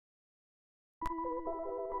Hi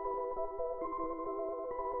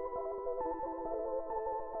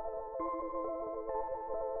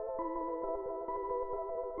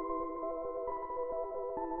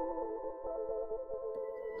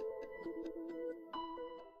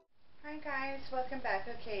guys, welcome back.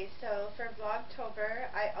 Okay, so for Vlogtober,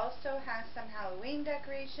 I also have some Halloween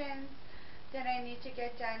decorations that I need to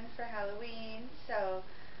get done for Halloween. So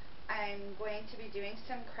I'm going to be doing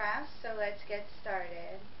some crafts, so let's get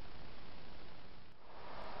started.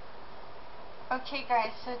 Okay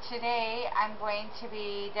guys, so today I'm going to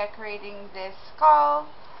be decorating this skull.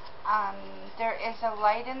 There is a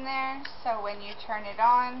light in there, so when you turn it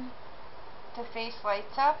on, the face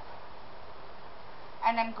lights up.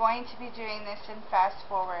 And I'm going to be doing this in fast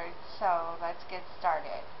forward, so let's get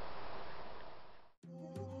started.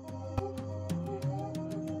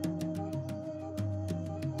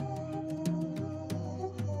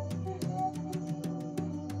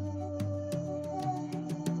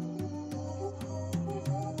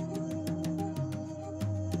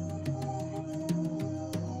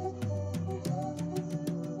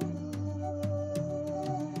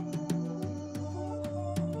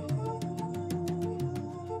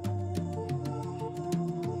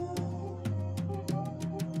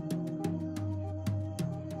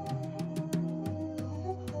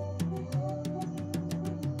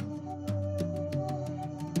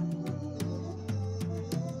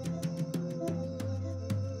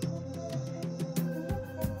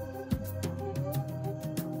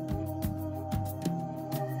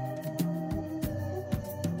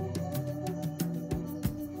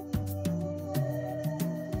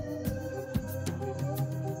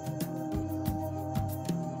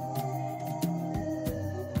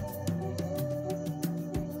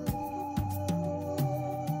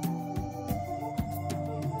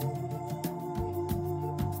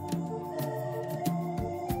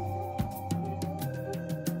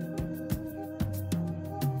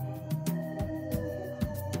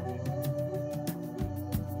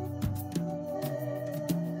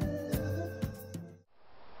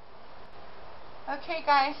 Okay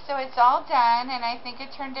guys, so it's all done and I think it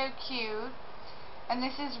turned out cute. And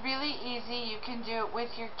this is really easy. You can do it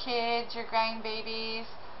with your kids, your grandbabies.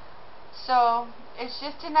 So it's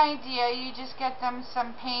just an idea. You just get them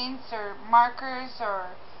some paints or markers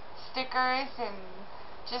or stickers and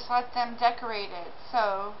just let them decorate it.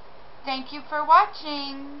 So thank you for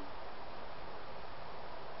watching.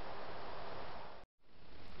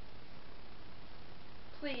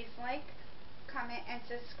 Please like, comment, and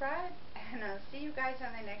subscribe, and I'll see you guys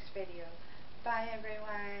on the next video. Bye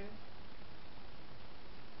everyone.